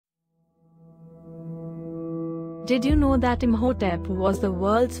Did you know that Imhotep was the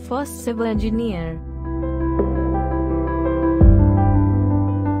world's first civil engineer?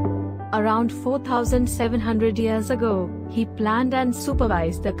 Around 4,700 years ago, he planned and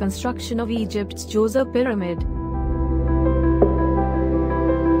supervised the construction of Egypt's Djoser pyramid.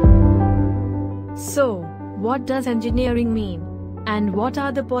 So, what does engineering mean? And what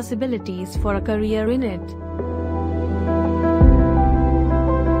are the possibilities for a career in it?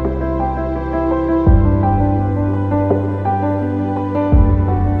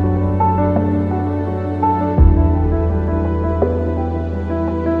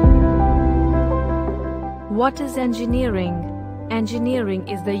 What is engineering? Engineering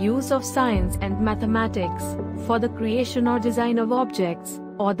is the use of science and mathematics for the creation or design of objects,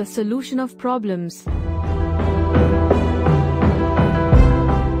 or the solution of problems.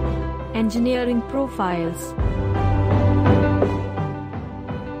 Engineering profiles.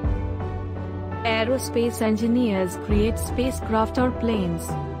 Aerospace engineers create spacecraft or planes.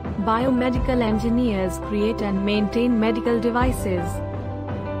 Biomedical engineers create and maintain medical devices.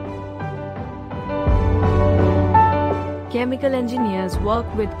 Chemical engineers work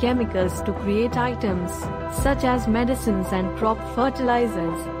with chemicals to create items, such as medicines and crop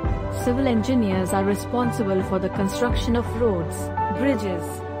fertilizers. Civil engineers are responsible for the construction of roads, bridges,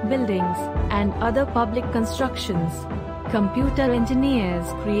 buildings, and other public constructions. Computer engineers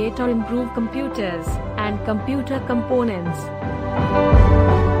create or improve computers and computer components.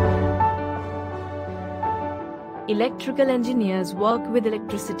 Electrical engineers work with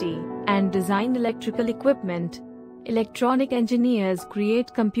electricity and design electrical equipment. Electronic engineers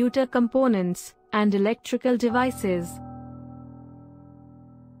create computer components and electrical devices.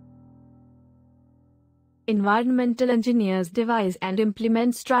 Environmental engineers devise and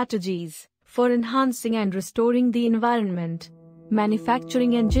implement strategies for enhancing and restoring the environment.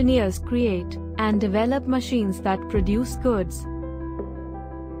 Manufacturing engineers create and develop machines that produce goods.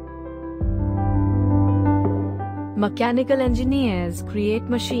 Mechanical engineers create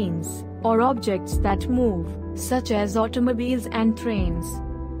machines or objects that move, such as automobiles and trains.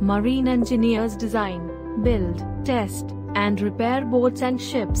 Marine engineers design, build, test, and repair boats and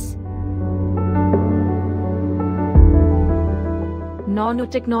ships.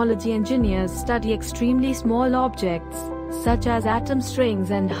 Nanotechnology engineers study extremely small objects, such as atom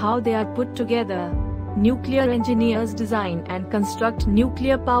strings and how they are put together. Nuclear engineers design and construct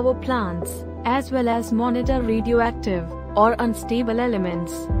nuclear power plants, as well as monitor radioactive or unstable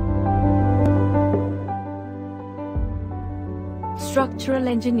elements. Structural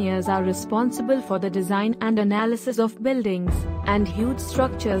engineers are responsible for the design and analysis of buildings and huge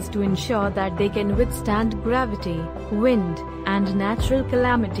structures to ensure that they can withstand gravity, wind, and natural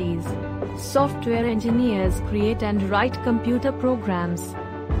calamities. Software engineers create and write computer programs.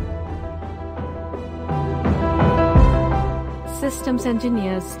 Systems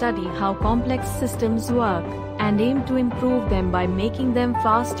engineers study how complex systems work and aim to improve them by making them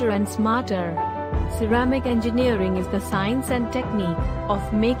faster and smarter. Ceramic engineering is the science and technique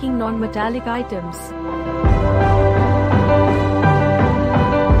of making non-metallic items.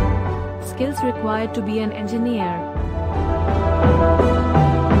 Skills required to be an engineer.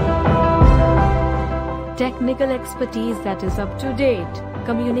 Technical expertise that is up to date,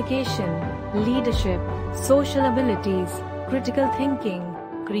 communication, leadership, social abilities, critical thinking,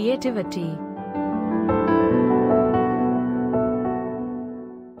 creativity.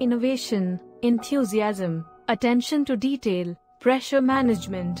 Innovation, enthusiasm, attention to detail, pressure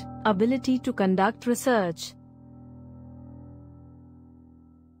management, ability to conduct research.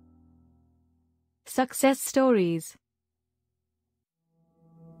 Success stories.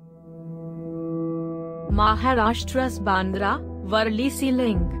 Maharashtra's Bandra-Worli Sea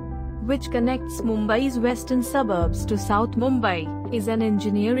Link, which connects Mumbai's western suburbs to South Mumbai, is an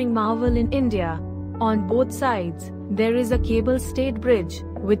engineering marvel in India. On both sides, there is a cable-stayed bridge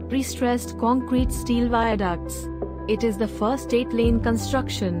with pre-stressed concrete steel viaducts. It is the first 8-lane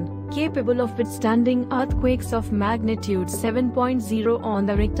construction capable of withstanding earthquakes of magnitude 7.0 on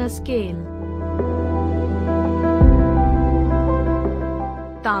the Richter scale.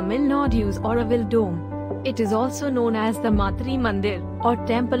 Tamil Nadu's Auroville Dome. It is also known as the Matri Mandir, or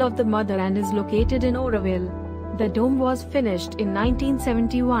Temple of the Mother, and is located in Auroville. The dome was finished in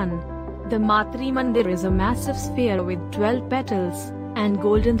 1971. The Matri Mandir is a massive sphere with 12 petals and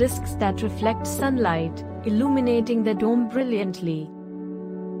golden discs that reflect sunlight, illuminating the dome brilliantly.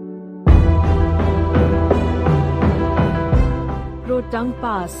 Rohtang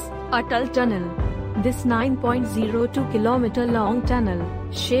Pass, Atal Tunnel. This 9.02-kilometer long tunnel,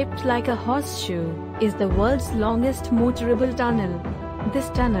 shaped like a horseshoe, is the world's longest motorable tunnel. This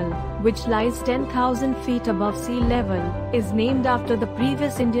tunnel, which lies 10,000 feet above sea level, is named after the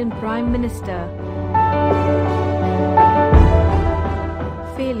previous Indian Prime Minister.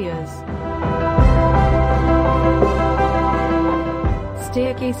 Failures.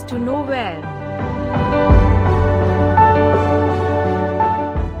 Staircase to nowhere.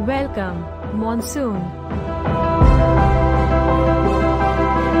 Welcome, monsoon.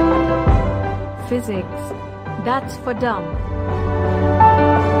 Physics. That's for dumb.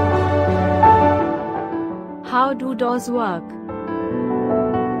 How do doors work?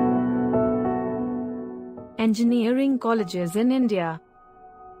 Engineering colleges in India.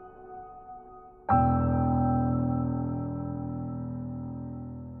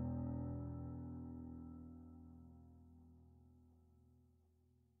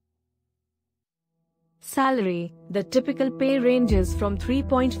 Salary. The typical pay ranges from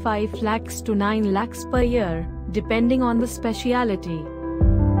 3.5 lakhs to 9 lakhs per year, depending on the speciality.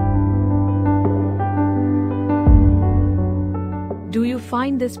 Do you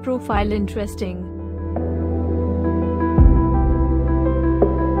find this profile interesting?